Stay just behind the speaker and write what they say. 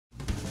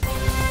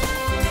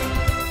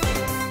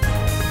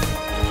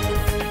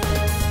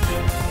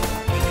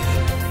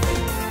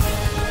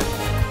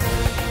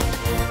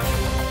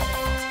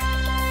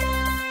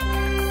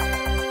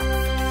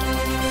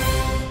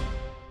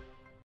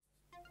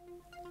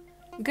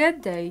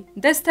Good day.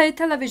 The state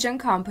television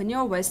company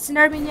of Western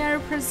Armenia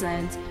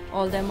represents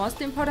all the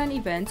most important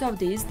events of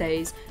these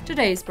days.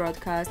 Today's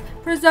broadcast: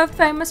 preserved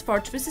famous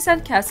fortresses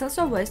and castles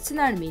of Western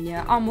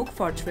Armenia, Amyuk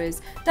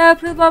Fortress, the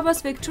April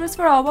Babas victories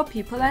for our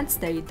people and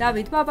state,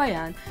 David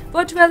Babayan,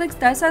 what relics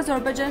does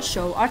Azerbaijan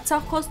show,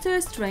 Artsakh cost to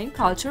restrain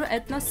culture,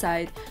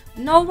 ethnocide.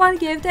 No one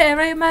gave the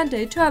AAAO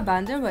mandate to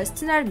abandon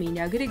Western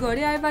Armenia,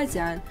 Grigory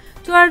Ayvazyan.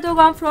 To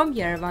Erdogan from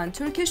Yerevan,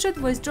 Turkey should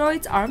withdraw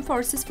its armed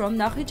forces from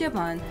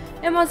Nakhichevan.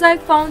 A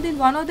mosaic found in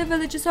one of the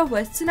villages of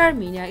Western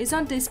Armenia is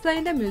on display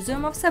in the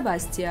Museum of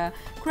Sebastia,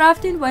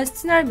 crafted in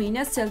Western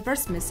Armenia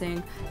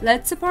silversmithing.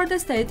 Let's support the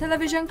state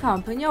television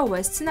company of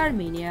Western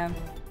Armenia.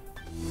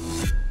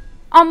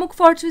 Amyuk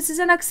Fortress is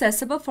an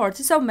accessible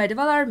fortress of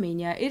medieval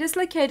Armenia. It is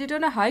located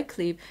on a high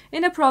cliff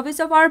in the province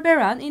of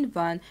Arméniens in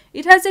Van.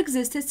 It has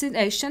existed since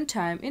ancient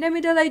time. In the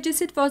Middle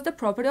Ages, it was the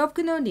property of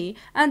Gnoni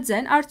and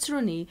then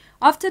Artsakh.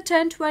 After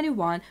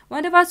 1021,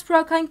 when the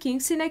Vaspurakan king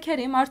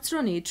Sinekerim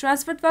Artsakh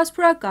transferred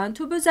Vaspurakan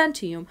to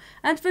Byzantium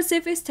and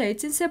received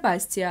estates in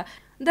Sebastia,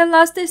 the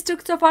last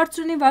districts of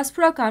Artsakh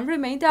Vaspurakan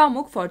remained the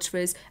Amyuk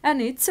Fortress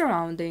and its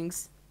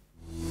surroundings.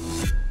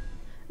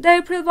 The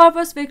April War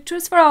was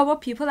victorious for our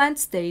people and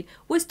state.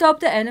 We stopped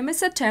the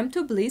enemy's attempt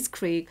to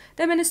blitzkrieg.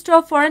 The Minister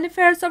of Foreign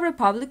Affairs of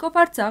Republic of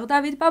Artsakh,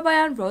 David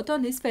Babayan, wrote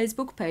on his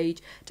Facebook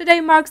page, "Today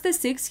marks the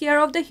 6th year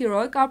of the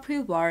heroic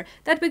April War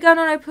that began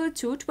on April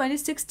 2,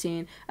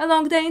 2016,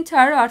 along the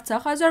entire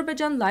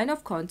Artsakh-Azerbaijan line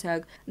of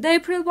contact. The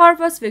April War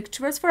was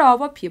victorious for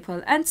our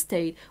people and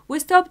state. We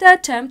stopped the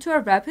attempt to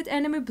a rapid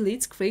enemy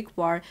blitzkrieg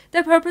war,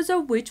 the purpose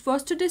of which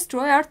was to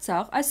destroy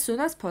Artsakh as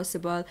soon as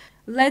possible.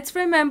 Let's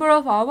remember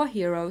of our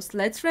heroes.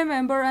 Let's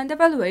remember and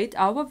evaluate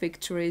our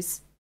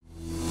victories."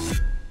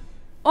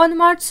 On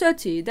March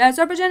 30, the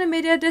Azerbaijani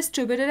media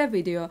distributed a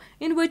video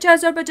in which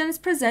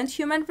Azerbaijanis present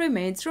human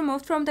remains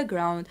removed from the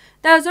ground.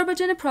 The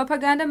Azerbaijani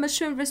propaganda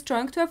machine,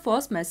 restoring to a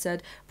false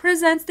method,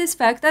 presents this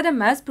fact that a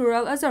mass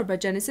burial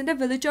Azerbaijanis in the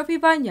village of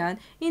Ivanyan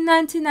in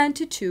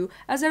 1992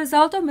 as a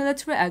result of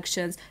military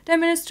actions. The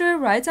ministry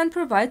writes and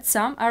provides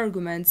some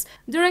arguments.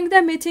 During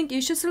the meeting,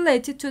 issues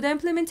related to the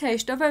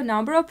implementation of a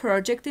number of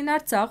projects in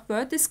Artsakh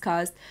were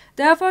discussed.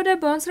 Therefore, the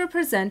bones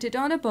represented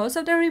on the bones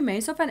of the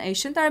remains of an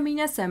ancient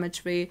Armenian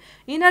cemetery.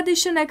 In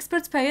addition,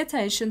 experts pay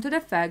attention to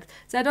the fact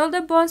that all the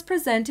bones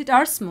presented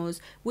are smooth,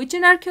 which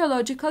in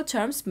archaeological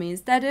terms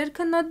means that it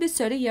cannot be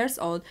 30 years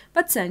old,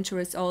 but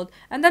centuries old,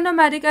 and the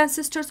nomadic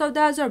ancestors of the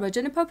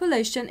Azerbaijani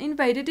population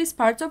invaded these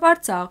parts of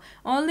Artsakh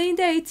only in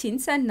the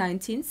 18th and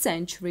 19th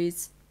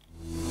centuries.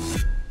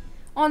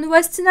 On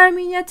Western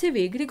Armenia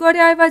TV, Grigory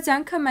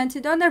Ayvazyan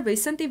commented on the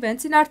recent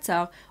events in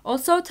Artsakh,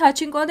 also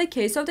touching on the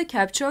case of the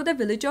capture of the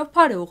village of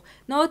Parukh,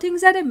 noting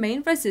that a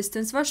main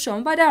resistance was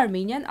shown by the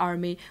Armenian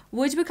army,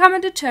 which became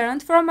a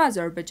deterrent from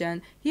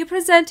Azerbaijan. He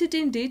presented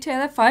in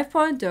detail a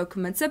 5-point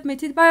document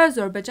submitted by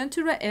Azerbaijan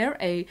to the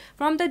AAAO,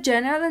 from the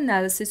general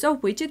analysis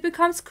of which it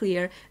becomes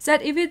clear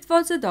that if it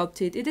was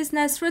adopted, it is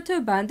necessary to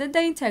abandon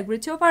the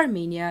integrity of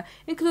Armenia,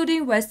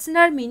 including Western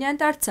Armenia and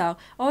Artsakh,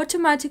 or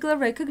automatically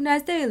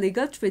recognize the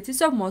illegal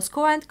treaties of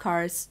Moscow and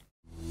Kars.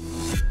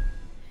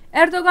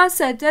 Erdogan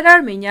said that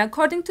Armenia,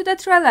 according to the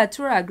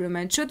trilateral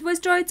agreement, should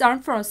withdraw its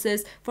armed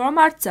forces from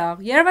Artsakh.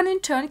 Yerevan in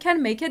turn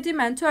can make a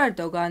demand to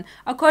Erdogan.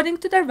 According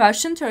to the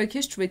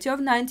Russian-Turkish Treaty of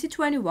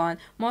 1921,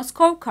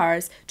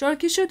 Moscow-Kars,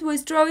 Turkey should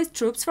withdraw its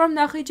troops from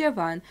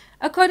Nakhichevan.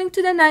 According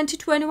to the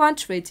 1921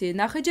 treaty,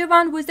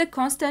 Nakhichevan, with the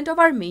consent of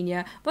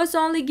Armenia, was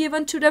only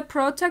given to the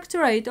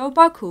Protectorate of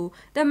Baku.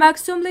 The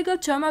maximum legal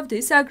term of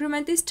this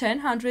agreement is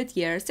 100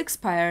 years,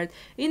 expired.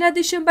 In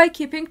addition, by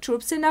keeping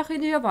troops in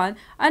Nakhichevan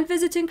and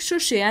visiting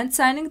Shushi and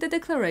signing the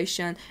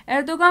declaration,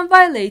 Erdogan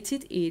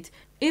violated it.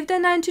 If the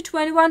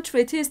 1921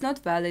 treaty is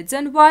not valid,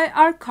 then why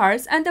are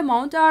Kars and the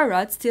Mount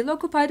Ararat still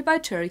occupied by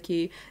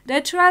Turkey?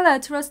 The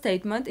trilateral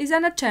statement is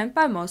an attempt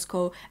by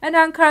Moscow and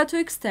Ankara to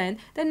extend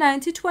the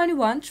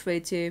 1921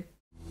 treaty.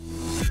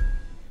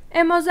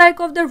 A mosaic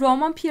of the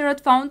Roman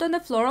period found on the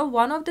floor of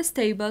one of the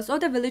stables of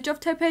the village of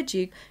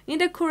Tepecik in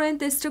the current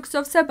districts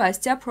of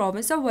Sebastia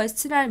province of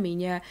Western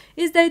Armenia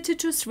is dated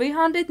to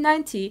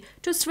 390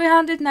 to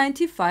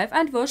 395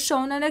 and was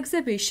shown an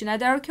exhibition at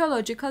the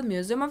Archaeological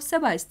Museum of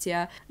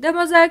Sebastia. The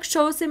mosaic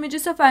shows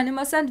images of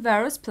animals and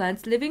various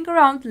plants living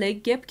around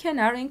Lake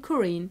Gebkenar in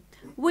Kurin.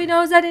 We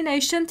know that in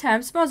ancient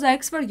times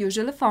mosaics were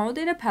usually found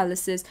in the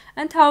palaces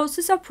and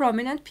houses of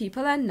prominent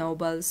people and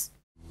nobles.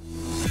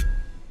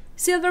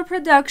 Silver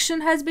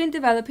production has been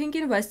developing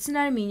in Western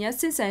Armenia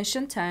since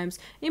ancient times.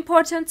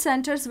 Important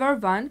centers were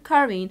Van,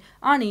 Karin,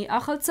 Ani,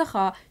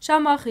 Artsakh,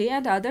 Shamakhi,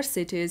 and other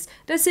cities.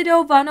 The city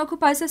of Van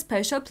occupies a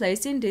special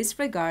place in this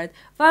regard.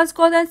 Van's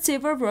gold and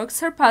silver works,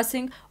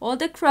 surpassing all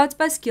the crafts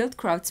by skilled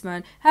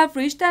craftsmen, have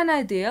reached an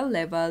ideal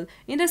level.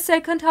 In the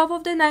second half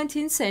of the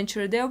 19th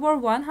century, there were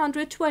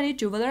 120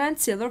 jeweler and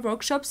silver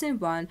workshops in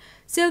Van.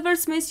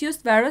 Silversmiths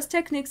used various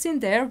techniques in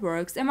their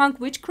works, among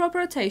which crop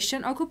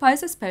rotation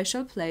occupies a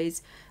special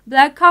place.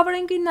 Black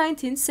covering in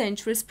 19th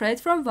century spread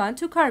from Van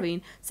to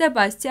Karin,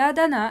 Sebastia,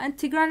 Adana, and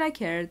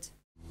Tigranakert.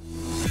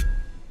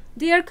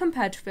 Dear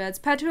compatriots,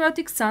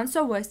 patriotic sons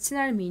of Western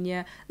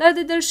Armenia, the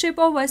leadership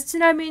of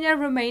Western Armenia,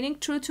 remaining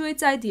true to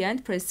its idea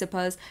and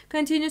principles,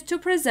 continues to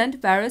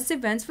present various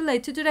events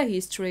related to the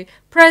history,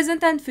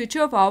 present and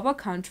future of our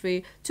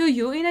country to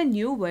you in a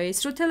new way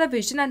through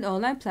television and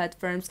online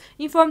platforms,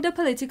 inform the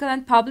political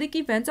and public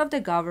events of the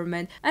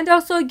government, and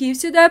also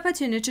gives you the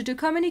opportunity to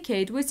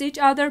communicate with each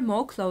other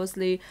more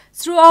closely.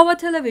 Through our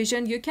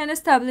television, you can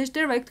establish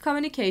direct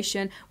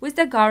communication with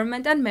the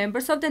government and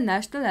members of the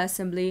National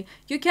Assembly.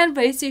 You can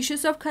raise issues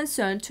of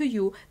concern to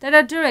you that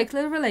are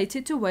directly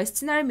related to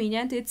Western Armenia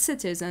and its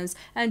citizens,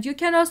 and you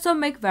can also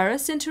make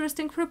various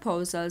interesting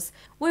proposals.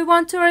 We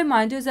want to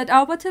remind you that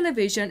our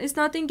television is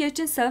not engaged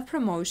in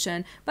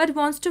self-promotion, but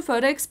wants to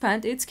further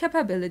expand its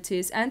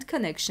capabilities and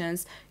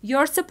connections.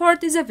 Your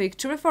support is a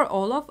victory for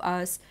all of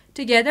us.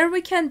 Together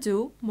we can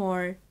do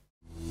more.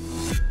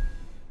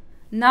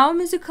 Now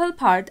musical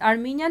part,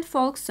 Armenian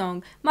folk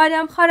song,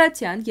 Mariam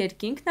Kharatyan,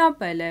 Երկինքն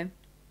ապել է.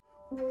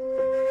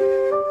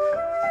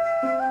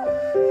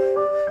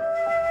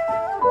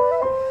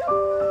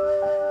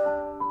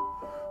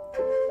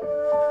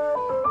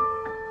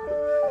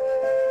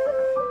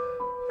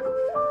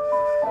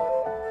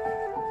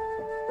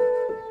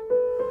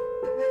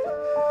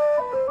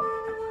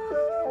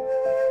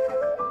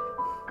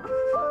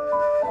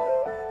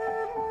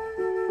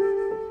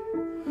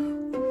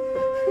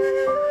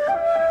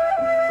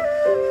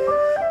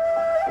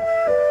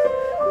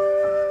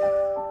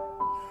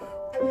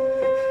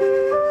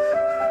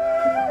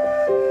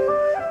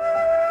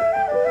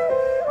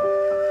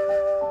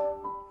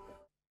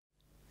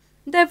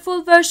 The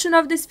full version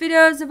of this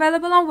video is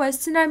available on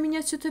Western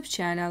Armenia's YouTube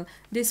channel.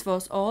 This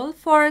was all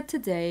for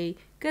today.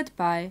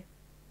 Goodbye.